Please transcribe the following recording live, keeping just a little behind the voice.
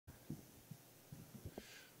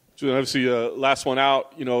Julian, obviously, last one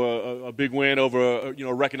out, a big win over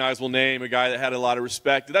a recognizable name, a guy that had a lot of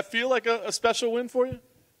respect. Did that feel like a special win for you?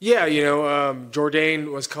 Yeah,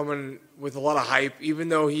 Jourdain was coming with a lot of hype, even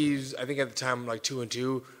though he's, I think at the time, like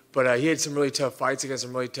 2-2. But he had some really tough fights against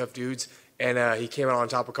some really tough dudes, and he came out on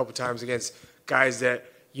top a couple times against guys that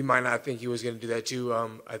you might not think he was going to do that too.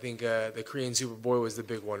 I think the Korean Superboy was the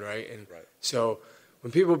big one, right? And so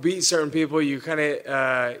when people beat certain people, you kind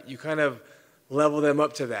of level them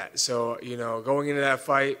up to that. So going into that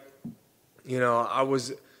fight, I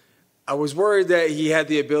was worried that he had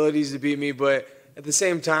the abilities to beat me, but at the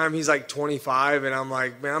same time, he's like 25, and I'm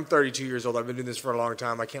like, man, I'm 32 years old. I've been doing this for a long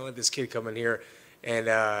time. I can't let this kid come in here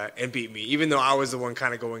and beat me, even though I was the one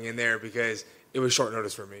kind of going in there because it was short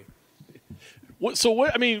notice for me. What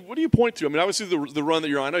do you point to? I mean, obviously the run that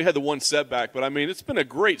you're on, I know you had the one setback, but I mean, it's been a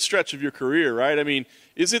great stretch of your career, right? I mean,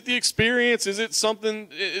 is it the experience? Is it something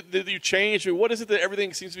that you changed? I mean, what is it that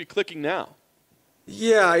everything seems to be clicking now?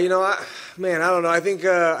 Yeah, I don't know. I think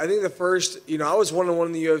the first, I was 1-1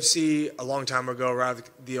 in the UFC a long time ago, around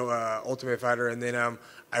the Ultimate Fighter, and then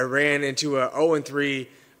I ran into a 0-3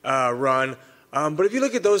 run. But if you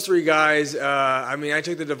look at those three guys, I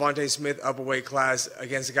took the Devontae Smith up a weight class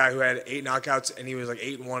against a guy who had 8 knockouts, and he was like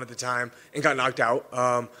 8-1 at the time and got knocked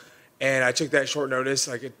out. And I took that short notice,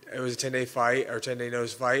 like it was a 10-day fight or 10-day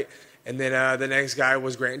notice fight. And then the next guy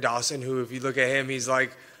was Grant Dawson, who, if you look at him, he's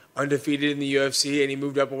like undefeated in the UFC, and he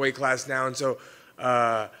moved up a weight class now. And so,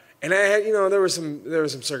 and I had, there were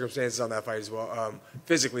some circumstances on that fight as well,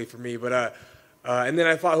 physically for me, but. And then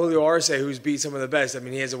I fought Julio Arce, who's beat some of the best. I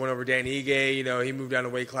mean, he has a win over Dan Ige. He moved down a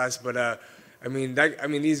weight class. But,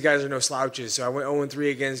 these guys are no slouches. So I went 0-3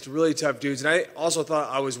 against really tough dudes. And I also thought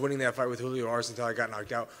I was winning that fight with Julio Arce until I got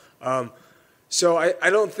knocked out. So I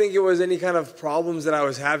don't think it was any kind of problems that I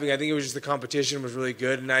was having. I think it was just the competition was really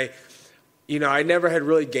good. And I never had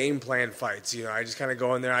really game plan fights. I just kind of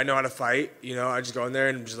go in there. I know how to fight. I just go in there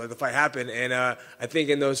and just let the fight happen. And I think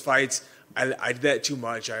in those fights, I did that too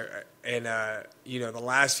much. The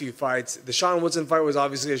last few fights, the Sean Woodson fight was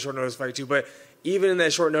obviously a short notice fight too, but even in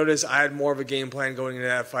that short notice, I had more of a game plan going into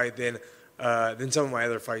that fight than some of my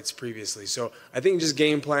other fights previously. So I think just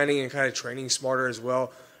game planning and kind of training smarter as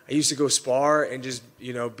well. I used to go spar and just,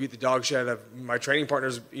 beat the dog shit out of my training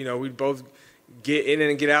partners. We'd both get in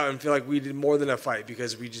and get out and feel like we did more than a fight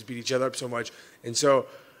because we just beat each other up so much. And so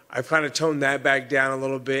I've kind of toned that back down a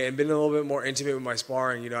little bit and been a little bit more intimate with my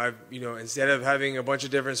sparring. Instead of having a bunch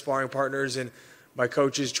of different sparring partners and my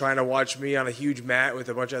coaches trying to watch me on a huge mat with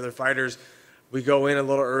a bunch of other fighters, we go in a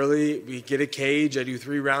little early. We get a cage. I do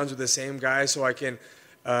 3 rounds with the same guy so I can,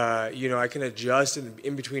 I can adjust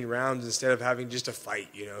in between rounds instead of having just a fight.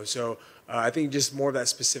 So I think just more of that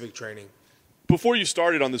specific training. Before you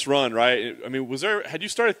started on this run, right? I mean, had you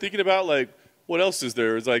started thinking about like, what else is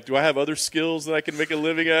there? It's like, do I have other skills that I can make a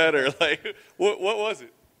living at, or like, what was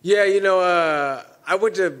it? Yeah, I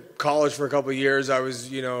went to college for a couple of years. I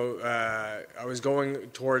was, I was going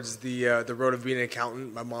towards the road of being an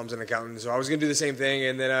accountant. My mom's an accountant, so I was going to do the same thing.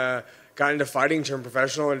 And then got into fighting, turned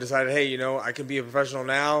professional, and decided, hey, I can be a professional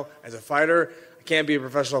now as a fighter. I can't be a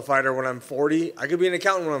professional fighter when I'm 40. I could be an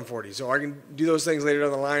accountant when I'm 40, so I can do those things later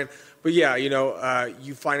down the line. But yeah,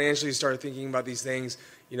 you financially start thinking about these things.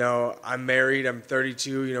 I'm married, I'm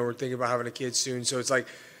 32, we're thinking about having a kid soon. So it's like,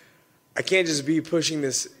 I can't just be pushing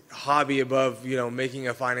this hobby above, making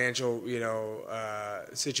a financial,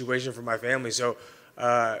 situation for my family. So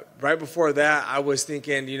right before that, I was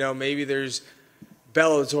thinking, maybe there's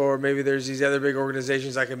Bellator, maybe there's these other big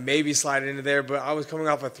organizations I can maybe slide into there. But I was coming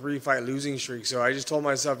off a 3-fight losing streak. So I just told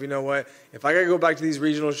myself, you know what, if I got to go back to these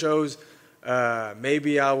regional shows,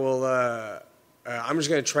 maybe I will, I'm just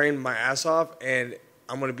going to train my ass off and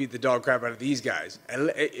I'm going to beat the dog crap out of these guys.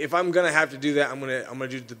 And if I'm going to have to do that, I'm going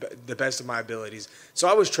to do the best of my abilities. So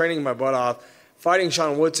I was training my butt off, fighting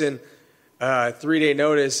Sean Woodson, 3-day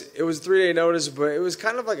notice. It was 3-day notice, but it was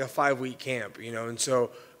kind of like a 5-week camp, And so,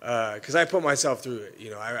 because I put myself through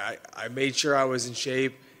it, I made sure I was in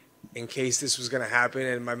shape in case this was going to happen.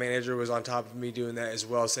 And my manager was on top of me doing that as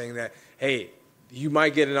well, saying that, hey, you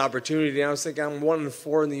might get an opportunity. And I was thinking, I'm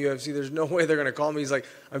 1-4 in the UFC. There's no way they're going to call me. He's like,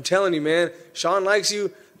 I'm telling you, man, Sean likes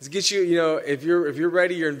you. Let's get you, if you're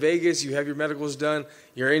ready, you're in Vegas, you have your medicals done,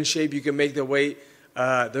 you're in shape, you can make the weight.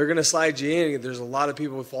 They're going to slide you in. There's a lot of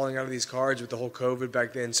people falling out of these cards with the whole COVID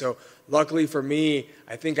back then. So luckily for me,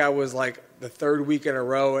 I think I was like the 3rd week in a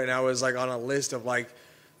row, and I was like on a list of like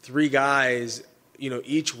 3 guys,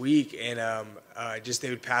 each week. And they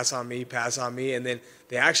would pass on me. And then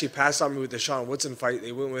they actually passed on me with the Sean Woodson fight.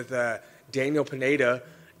 They went with Daniel Pineda.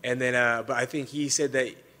 And then, but I think he said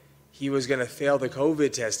that he was going to fail the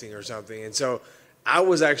COVID testing or something. And so I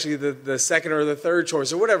was actually the second or the third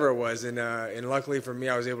choice or whatever it was, and luckily for me,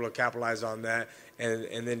 I was able to capitalize on that.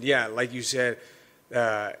 And then yeah, like you said,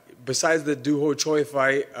 besides the Doo-Ho Choi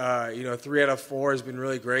fight, 3 out of 4 has been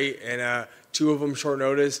really great, and 2 of them short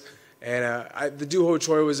notice. And the Doo-Ho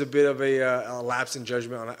Choi was a bit of a lapse in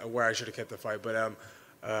judgment on where I should have kept the fight, but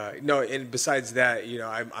no. And besides that,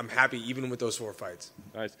 I'm happy even with those 4 fights.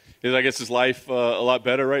 Nice. I guess is life a lot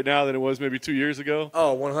better right now than it was maybe 2 years ago?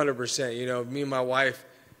 Oh, 100%. Me and my wife,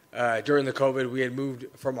 during the COVID, we had moved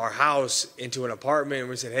from our house into an apartment, and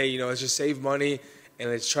we said, hey, let's just save money and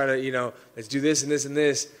let's try to, let's do this and this and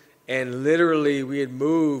this. And literally, we had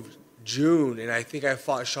moved June, and I think I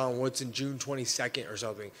fought Sean Woodson June 22nd or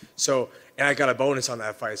something. So, and I got a bonus on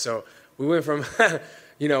that fight. So we went from,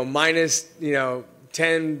 minus, $10,000,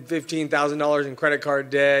 $15,000 in credit card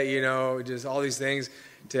debt, just all these things,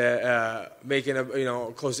 to making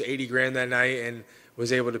close to 80 grand that night, and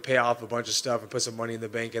was able to pay off a bunch of stuff and put some money in the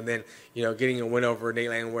bank, and then getting a win over Nate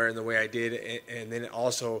Landwehr in the way I did, and then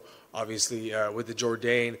also obviously with the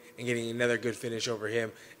Jourdain and getting another good finish over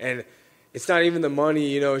him. And it's not even the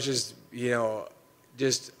money, it's just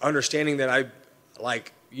just understanding that I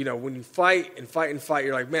when you fight and fight and fight,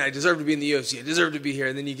 you're like, man, I deserve to be in the UFC, I deserve to be here,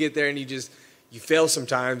 and then you get there and you fail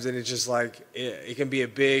sometimes, and it's just like it can be a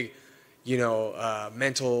big,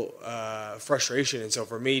 mental frustration. And so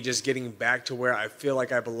for me, just getting back to where I feel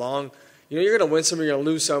like I belong, you're going to win some, you're going to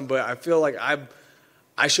lose some, but I feel like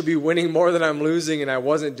I should be winning more than I'm losing, and I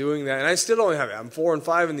wasn't doing that. And I still don't have it. I'm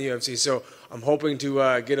 4-5 in the UFC, so I'm hoping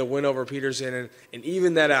to get a win over Peterson and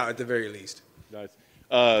even that out at the very least. Nice.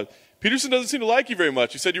 Peterson doesn't seem to like you very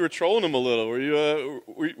much. You said you were trolling him a little. Were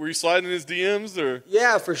you sliding in his DMs or?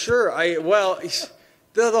 Yeah, for sure.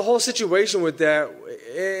 The whole situation with that,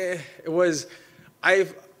 it was, I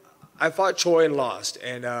fought Choi and lost,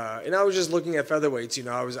 and I was just looking at featherweights.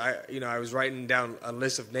 I was writing down a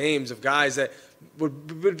list of names of guys that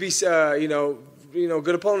would be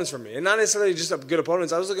good opponents for me, and not necessarily just good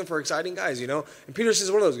opponents. I was looking for exciting guys, and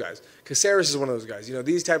Peterson's one of those guys. Caceres is one of those guys.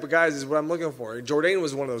 These type of guys is what I'm looking for. And Jourdain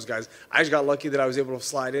was one of those guys. I just got lucky that I was able to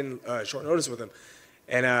slide in short notice with him,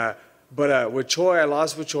 and. But with Choi, I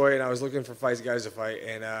lost with Choi, and I was looking for guys to fight.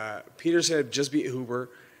 And Peterson had just beat Huber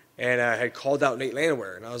and had called out Nate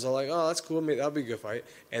Landwehr. And I was all like, oh, that's cool. That'll be a good fight.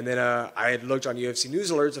 And then I had looked on UFC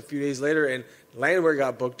News Alerts a few days later, and Landwehr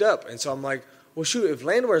got booked up. And so I'm like, well, shoot, if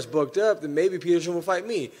Landwehr's booked up, then maybe Peterson will fight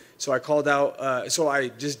me. So I called out so I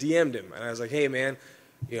just DM'd him. And I was like, hey, man,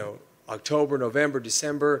 October, November,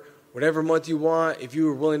 December, whatever month you want, if you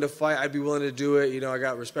were willing to fight, I'd be willing to do it. I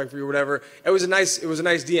got respect for you, whatever. It was a nice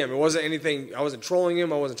DM. It wasn't anything. I wasn't trolling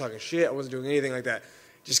him. I wasn't talking shit. I wasn't doing anything like that.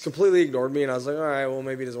 Just completely ignored me, and I was like, all right, well,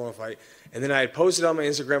 maybe he doesn't want to fight. And then I had posted on my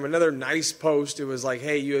Instagram another nice post. It was like,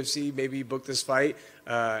 hey, UFC, maybe book this fight.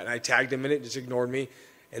 And I tagged him in it, just ignored me.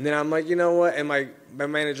 And then I'm like, you know what? And my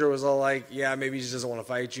manager was all like, yeah, maybe he just doesn't want to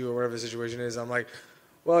fight you or whatever the situation is. I'm like,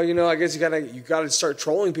 well, I guess you gotta start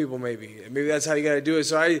trolling people maybe. Maybe that's how you gotta do it.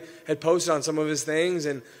 So I had posted on some of his things,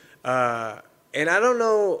 and I don't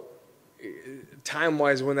know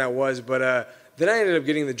time-wise when that was, but then I ended up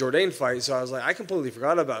getting the Jourdain fight, so I was like, I completely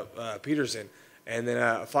forgot about Peterson. And then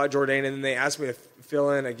I fought Jourdain, and then they asked me to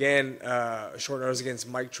fill in again short notice against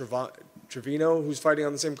Mike Trevino, who's fighting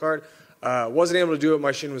on the same card. Wasn't able to do it.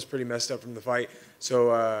 My shin was pretty messed up from the fight,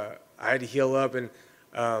 so I had to heal up,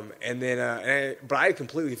 but I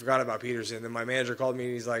completely forgot about Peterson. And then my manager called me,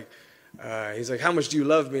 and he's like, how much do you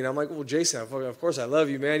love me? And I'm like, well, Jason, of course I love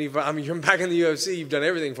you, man. You're back in the UFC. You've done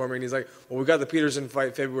everything for me. And he's like, well, we got the Peterson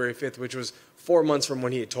fight February 5th, which was 4 months from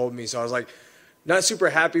when he had told me. So I was like, not super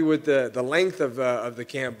happy with the length of the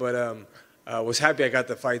camp, but was happy I got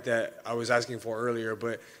the fight that I was asking for earlier.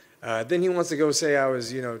 But then he wants to go say I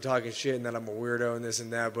was, talking shit and that I'm a weirdo and this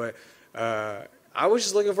and that. But I was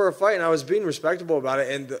just looking for a fight, and I was being respectable about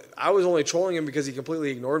it. And I was only trolling him because he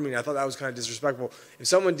completely ignored me, and I thought that was kind of disrespectful. If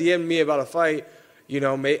someone DM'd me about a fight,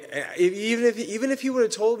 even if he would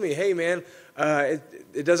have told me, hey, man,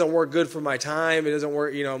 it doesn't work good for my time, it doesn't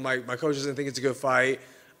work, my coach doesn't think it's a good fight,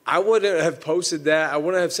 I wouldn't have posted that. I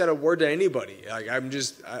wouldn't have said a word to anybody. Like I'm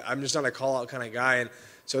just not a call out kind of guy, and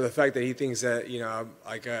so the fact that he thinks that I'm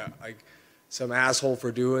like some asshole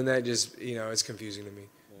for doing that, just it's confusing to me.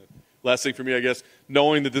 Last thing for me, I guess,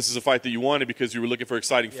 knowing that this is a fight that you wanted because you were looking for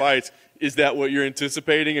exciting fights, is that what you're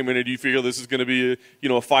anticipating? I mean, do you feel this is going to be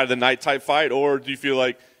a fight of the night type fight, or do you feel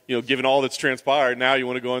like given all that's transpired, now you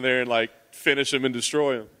want to go in there and finish him and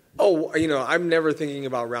destroy him? Oh, I'm never thinking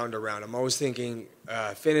about round to round. I'm always thinking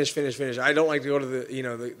finish. I don't like to go to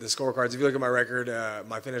the scorecards. If you look at my record,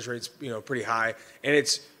 my finish rate's pretty high, and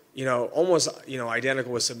it's almost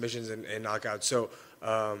identical with submissions and knockouts. So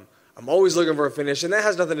I'm I'm always looking for a finish, and that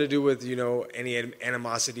has nothing to do with any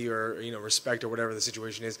animosity or respect or whatever the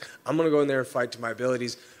situation is. I'm gonna go in there and fight to my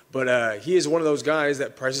abilities. But he is one of those guys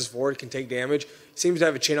that presses forward, can take damage, seems to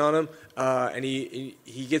have a chin on him, and he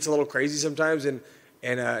gets a little crazy sometimes, and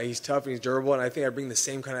he's tough and he's durable, and I think I bring the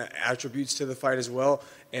same kind of attributes to the fight as well,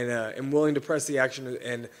 and am willing to press the action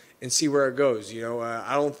and see where it goes.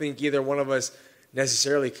 I don't think either one of us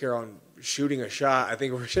necessarily care on shooting a shot. I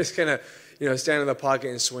think we're just gonna stand in the pocket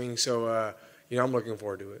and swing. So I'm looking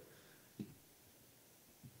forward to it.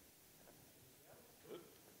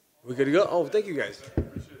 We good to go? Oh, thank you guys.